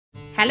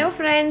Hello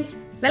friends,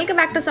 welcome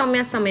back to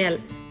Soumya Samayal.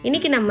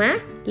 இன்னைக்கு நம்ம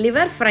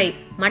liver fry,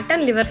 mutton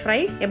liver fry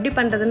எப்படி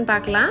பண்றதுன்னு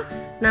பார்க்கலாம்.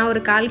 நான் ஒரு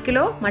 1/4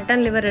 கிலோ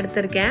மட்டன் liver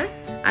எடுத்துர்க்கேன்.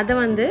 அத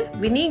வந்து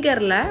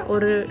வினிகர்ல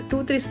ஒரு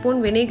 2-3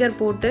 ஸ்பூன் வினிகர்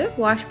போட்டு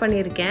வாஷ்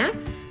பண்ணிருக்கேன்.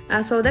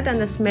 so that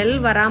அந்த ஸ்மெல்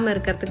வராம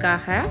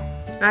இருக்கிறதுக்காக.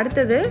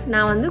 அடுத்து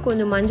நான் வந்து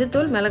கொஞ்சம்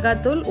மஞ்சள்தூள்,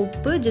 மிளகாய்த்தூள்,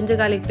 உப்பு, ginger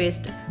garlic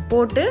paste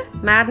போட்டு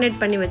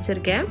மேரினேட் பண்ணி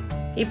வச்சிருக்கேன்.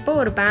 இப்போ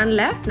ஒரு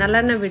panல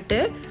நல்லெண்ணெய் விட்டு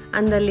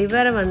அந்த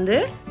லிவரை வந்து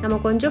நம்ம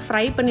கொஞ்சம்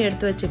ஃப்ரை பண்ணி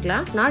எடுத்து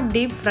வச்சுக்கலாம். நாட்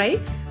டீப் ஃப்ரை,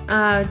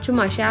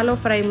 சும்மா ஷாலோ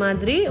ஃப்ரை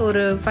மாதிரி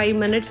ஒரு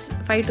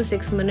 5 to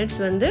 6 minutes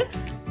வந்து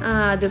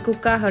அது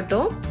குக்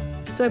ஆகட்டும்.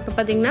 ஸோ இப்போ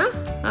பார்த்திங்கன்னா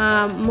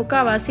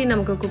முக்கால்வாசி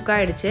நமக்கு குக்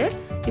ஆகிடுச்சு.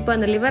 இப்போ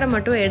அந்த லிவரை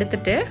மட்டும்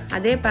எடுத்துட்டு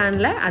அதே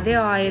பேனில் அதே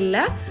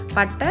ஆயிலில்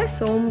பட்டை,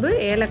 சோம்பு,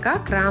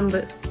 ஏலக்காய்,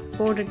 கிராம்பு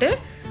போட்டுட்டு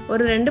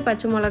ஒரு 2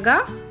 பச்சை மிளகா,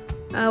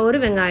 ஒரு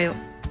வெங்காயம்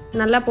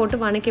நல்லா போட்டு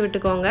வணக்கி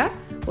விட்டுக்கோங்க.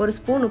 ஒரு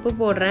ஸ்பூன் உப்பு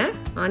போடுறேன்,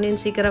 ஆனியன்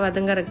சீக்கிரம்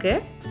வதங்கறதுக்கு.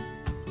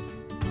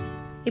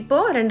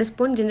 இப்போது 2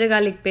 ஸ்பூன் ginger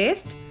garlic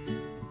paste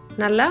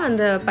நல்லா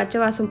அந்த பச்சை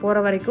வாசம்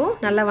போகிற வரைக்கும்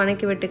நல்லா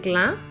வணக்கி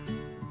விட்டுக்கலாம்.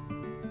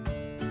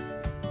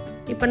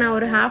 இப்போ நான்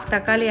ஒரு 1/2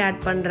 தக்காளி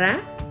ஆட் பண்ணுறேன்.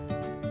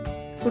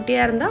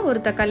 குட்டியாக இருந்தால்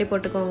ஒரு தக்காளி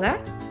போட்டுக்கோங்க.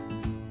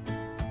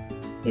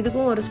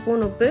 இதுக்கும் ஒரு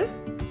ஸ்பூன் உப்பு,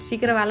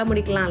 சீக்கிரம் வேலை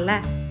முடிக்கலாம்ல.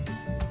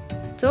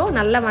 ஸோ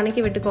நல்லா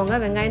வணக்கி விட்டுக்கோங்க.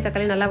 வெங்காயம்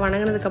தக்காளி நல்லா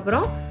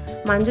வணங்கினதுக்கப்புறம்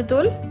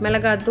மஞ்சத்தூள்,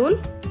 மிளகாத்தூள்,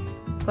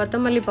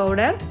 கொத்தமல்லி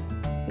பவுடர்,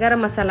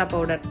 கரம் மசாலா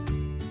பவுடர்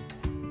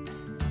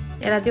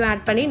எல்லாத்தையும்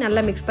ஆட் பண்ணி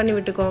நல்லா மிக்ஸ் பண்ணி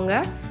விட்டுக்கோங்க.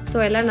 ஸோ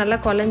எல்லாம் நல்லா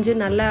குழஞ்சி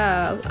நல்லா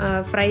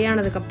ஃப்ரை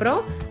ஆனதுக்கப்புறம்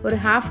ஒரு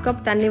 1/2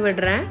 கப் தண்ணி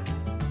விடுறேன்.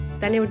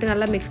 தண்ணி விட்டு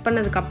நல்லா மிக்ஸ்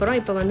பண்ணதுக்கப்புறம்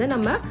இப்போ வந்து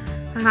நம்ம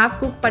 1/2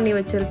 குக் பண்ணி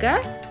வச்சுருக்க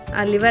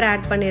லிவர்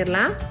ஆட்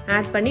பண்ணிடலாம்.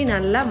 ஆட் பண்ணி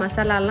நல்லா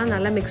மசாலாலாம்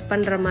நல்லா மிக்ஸ்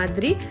பண்ணுற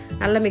மாதிரி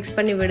நல்லா மிக்ஸ்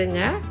பண்ணி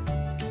விடுங்க.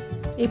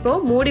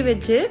 இப்போது மூடி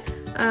வச்சு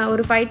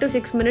ஒரு 5 to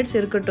 6 minutes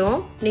இருக்கட்டும்.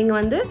 நீங்கள்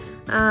வந்து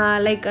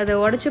லைக் அதை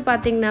உடச்சி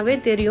பார்த்தீங்கன்னாவே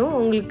தெரியும்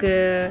உங்களுக்கு,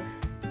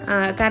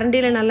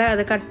 கரண்டியில் நல்லா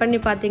அதை கட் பண்ணி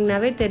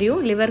பார்த்தீங்கன்னாவே தெரியும்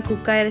லிவர்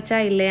குக் ஆயிடுச்சா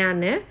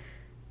இல்லையான்னு.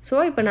 ஸோ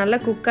இப்போ நல்லா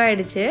குக்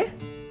ஆகிடுச்சு.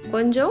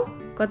 கொஞ்சம்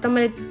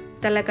கொத்தமல்லி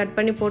தலை கட்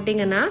பண்ணி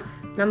போட்டிங்கன்னா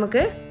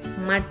நமக்கு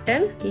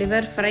மட்டன்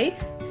லிவர் ஃப்ரை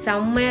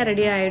செம்மையாக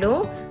ரெடி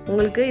ஆகிடும்.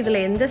 உங்களுக்கு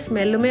இதில் எந்த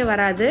ஸ்மெல்லுமே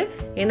வராது.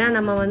 ஏன்னா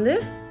நம்ம வந்து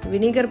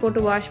வினிகர் போட்டு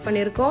வாஷ்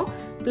பண்ணியிருக்கோம்,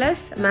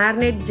 plus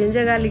marinate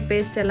ginger garlic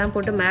paste எல்லாம்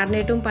போட்டு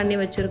மேரினேட்டும் பண்ணி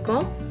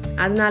வச்சுருக்கோம்.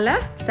 அதனால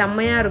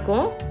செம்மையாக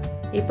இருக்கும்.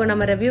 இப்போ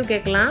நம்ம ரிவ்யூ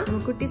கேட்கலாம். நம்ம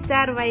குட்டி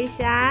star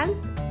Vaishant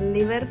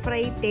liver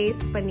fry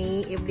taste பண்ணி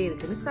எப்படி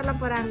இருக்குன்னு சொல்ல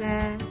போகிறாங்க.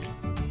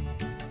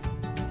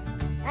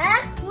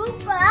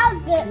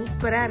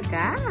 சூப்பரா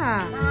இருக்கா?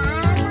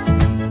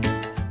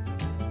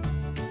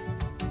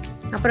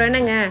 அப்புறம்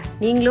என்னங்க,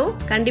 நீங்களும்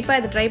கண்டிப்பா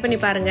இதை ட்ரை பண்ணி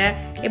பாருங்க.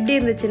 எப்படி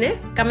இருந்துச்சுன்னு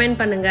கமெண்ட்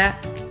பண்ணுங்க.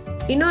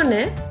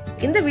 இன்னொன்று,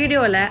 இந்த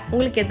வீடியோவில்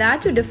உங்களுக்கு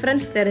ஏதாச்சும்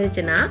டிஃப்ரென்ஸ்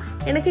தெரிஞ்சுச்சுன்னா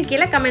எனக்கு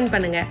கீழே கமெண்ட்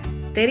பண்ணுங்க.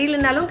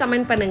 தெரியலனாலும்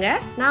கமெண்ட் பண்ணுங்க,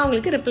 நான்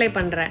உங்களுக்கு ரிப்ளை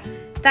பண்ணுறேன்.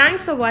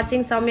 தேங்க்ஸ் ஃபார்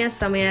வாட்சிங் சௌமியா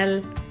சமையல்.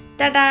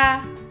 டாடா.